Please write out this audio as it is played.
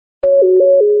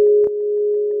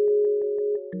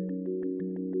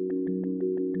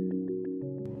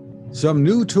Some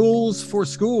new tools for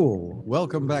school.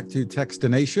 Welcome back to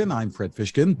Techstination. I'm Fred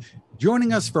Fishkin.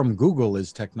 Joining us from Google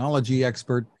is technology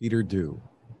expert Peter Du.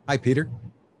 Hi, Peter.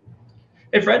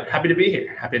 Hey, Fred. Happy to be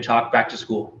here. Happy to talk back to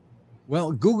school.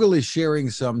 Well, Google is sharing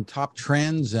some top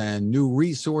trends and new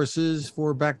resources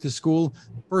for back to school.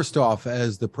 First off,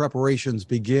 as the preparations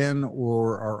begin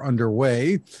or are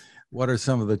underway, what are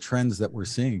some of the trends that we're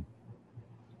seeing?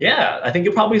 Yeah, I think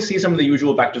you'll probably see some of the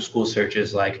usual back to school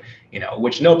searches like,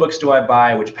 which notebooks do I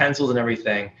buy, which pencils and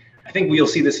everything. I think we'll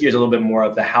see this year is a little bit more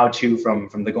of the how-to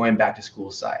from the going back to school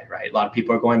side, right? A lot of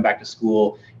people are going back to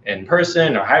school in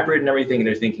person or hybrid and everything, and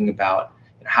they're thinking about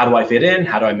how do I fit in?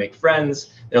 How do I make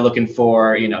friends? They're looking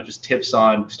for, just tips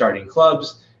on starting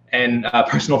clubs. And a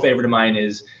personal favorite of mine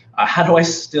is how do I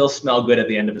still smell good at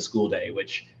the end of a school day,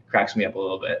 which cracks me up a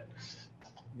little bit.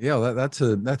 Yeah, that's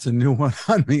a new one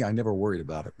on me. I never worried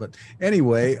about it. But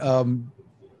anyway,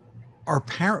 are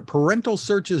parental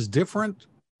searches different,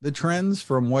 the trends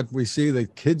from what we see the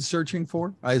kids searching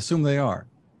for? I assume they are.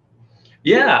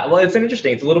 Yeah, well, it's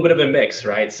interesting. It's a little bit of a mix,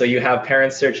 right? So you have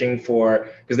parents searching for,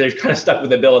 because they're kind of stuck with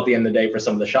the bill at the end of the day for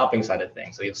some of the shopping side of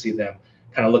things. So you'll see them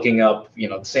kind of looking up,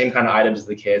 the same kind of items as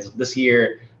the kids. This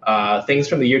year, things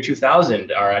from the year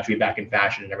 2000 are actually back in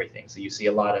fashion and everything. So you see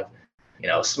a lot of,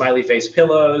 smiley face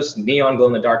pillows, neon glow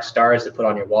in the dark stars to put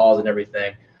on your walls and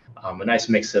everything. A nice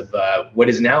mix of what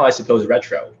is now, I suppose,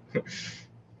 retro.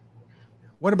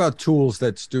 What about tools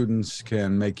that students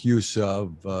can make use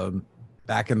of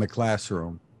back in the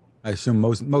classroom? I assume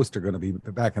most are going to be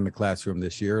back in the classroom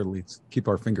this year. At least keep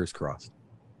our fingers crossed.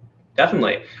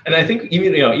 Definitely. And I think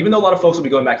even though a lot of folks will be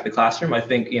going back to the classroom, I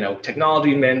think,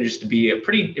 technology manages to be a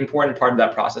pretty important part of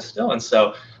that process still. And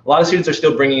so a lot of students are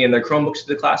still bringing in their Chromebooks to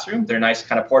the classroom. They're nice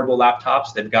kind of portable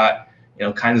laptops. They've got,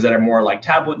 kinds that are more like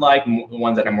tablet-like,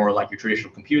 ones that are more like your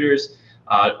traditional computers.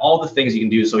 All the things you can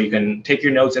do so you can take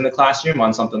your notes in the classroom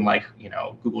on something like,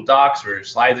 Google Docs or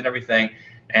slides and everything,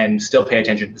 and still pay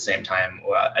attention at the same time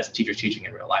as the teacher's teaching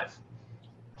in real life.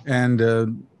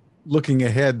 And looking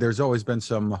ahead, there's always been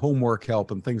some homework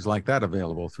help and things like that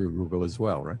available through Google as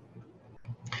well, right?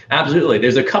 Absolutely.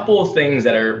 There's a couple of things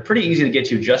that are pretty easy to get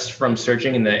to just from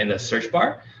searching in the search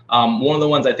bar. One of the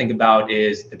ones I think about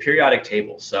is the periodic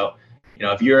table. So,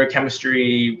 if you're a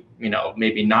chemistry,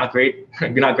 maybe not great,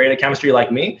 you're not great at chemistry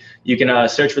like me, you can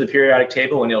search for the periodic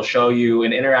table and it'll show you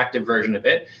an interactive version of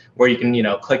it where you can,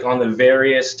 click on the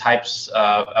various types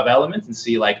of elements and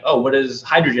see like, oh, what does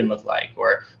hydrogen look like?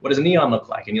 Or what does neon look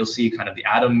like? And you'll see kind of the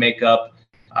atom makeup,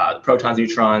 the protons,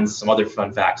 neutrons, some other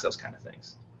fun facts, those kind of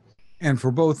things. And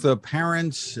for both the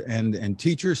parents and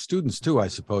teachers, students too, I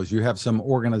suppose, you have some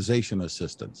organization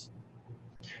assistance.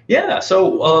 Yeah,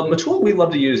 so a tool we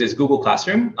love to use is Google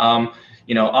Classroom.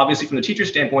 Obviously from the teacher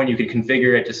standpoint, you could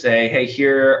configure it to say, hey,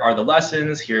 here are the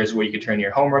lessons, here's where you can turn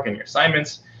your homework and your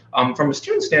assignments. From a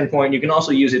student standpoint, you can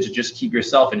also use it to just keep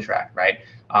yourself in track, right?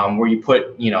 Where you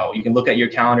put, you can look at your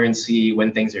calendar and see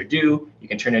when things are due, you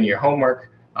can turn in your homework.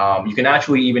 You can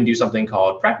actually even do something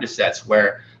called practice sets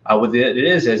where what it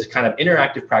is kind of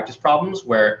interactive practice problems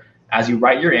where as you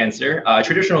write your answer, a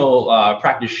traditional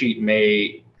practice sheet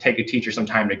may take a teacher some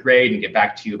time to grade and get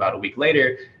back to you about a week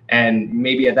later. And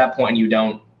maybe at that point you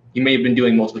may have been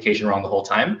doing multiplication wrong the whole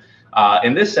time.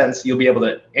 In this sense, you'll be able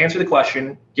to answer the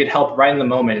question, get help right in the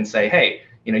moment and say, hey,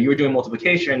 you were doing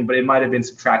multiplication, but it might have been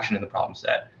subtraction in the problem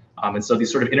set. And so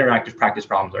these sort of interactive practice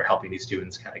problems are helping these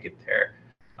students kind of get their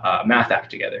math act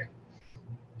together.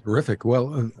 Terrific.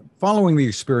 Well, following the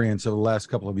experience of the last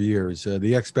couple of years,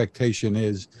 the expectation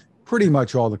is pretty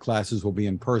much all the classes will be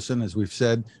in person, as we've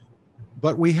said.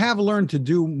 But we have learned to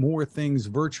do more things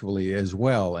virtually as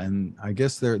well. And I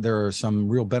guess there are some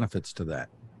real benefits to that.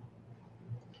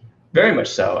 Very much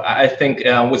so. I think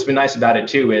what's been nice about it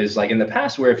too is like in the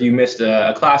past where if you missed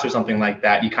a class or something like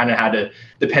that, you kind of had to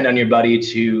depend on your buddy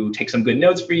to take some good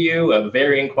notes for you of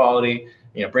varying quality,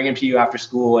 bring them to you after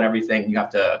school and everything. You have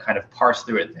to kind of parse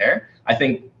through it there. I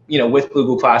think, with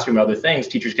Google Classroom and other things,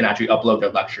 teachers can actually upload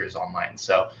their lectures online.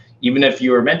 So even if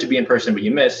you were meant to be in person but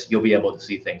you miss, you'll be able to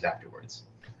see things afterwards.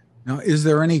 Now, is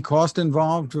there any cost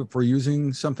involved for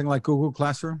using something like Google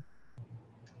Classroom?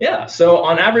 Yeah, so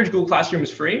on average, Google Classroom is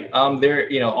free. All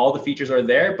the features are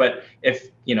there, but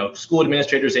if school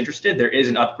administrators interested, there is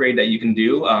an upgrade that you can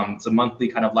do. It's a monthly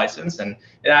kind of license, and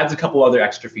it adds a couple other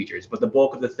extra features. But the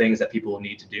bulk of the things that people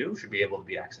need to do should be able to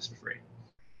be accessed for free.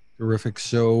 Terrific.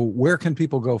 So, where can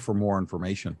people go for more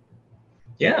information?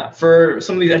 Yeah, for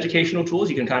some of these educational tools,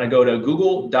 you can kind of go to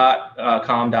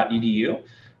google.com.edu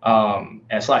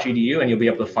 /edu, and you'll be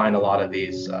able to find a lot of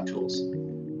these tools.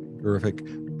 Terrific.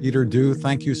 Peter Du,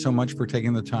 thank you so much for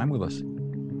taking the time with us.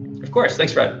 Of course.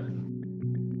 Thanks, Fred.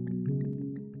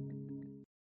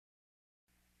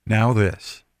 Now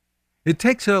this. It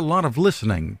takes a lot of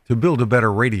listening to build a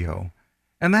better radio,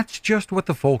 and that's just what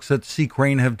the folks at C.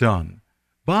 Crane have done.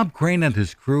 Bob Crane and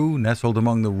his crew, nestled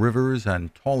among the rivers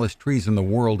and tallest trees in the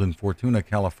world in Fortuna,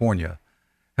 California,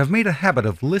 have made a habit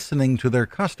of listening to their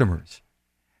customers.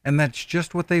 And that's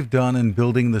just what they've done in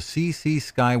building the CC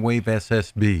Skywave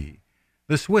SSB,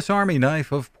 the Swiss Army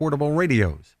knife of portable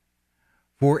radios.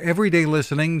 For everyday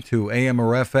listening to AM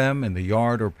or FM in the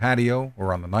yard or patio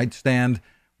or on the nightstand,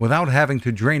 without having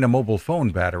to drain a mobile phone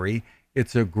battery,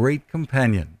 it's a great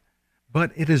companion.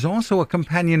 But it is also a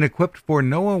companion equipped for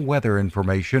NOAA weather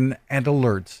information and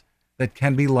alerts that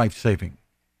can be life-saving.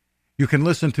 You can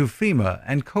listen to FEMA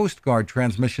and Coast Guard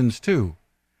transmissions too.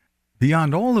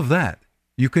 Beyond all of that,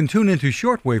 you can tune into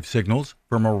shortwave signals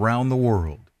from around the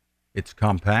world. It's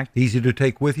compact, easy to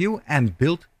take with you, and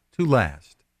built to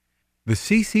last. The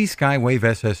CC Skywave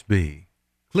SSB.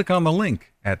 Click on the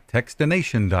link at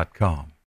Techstination.com.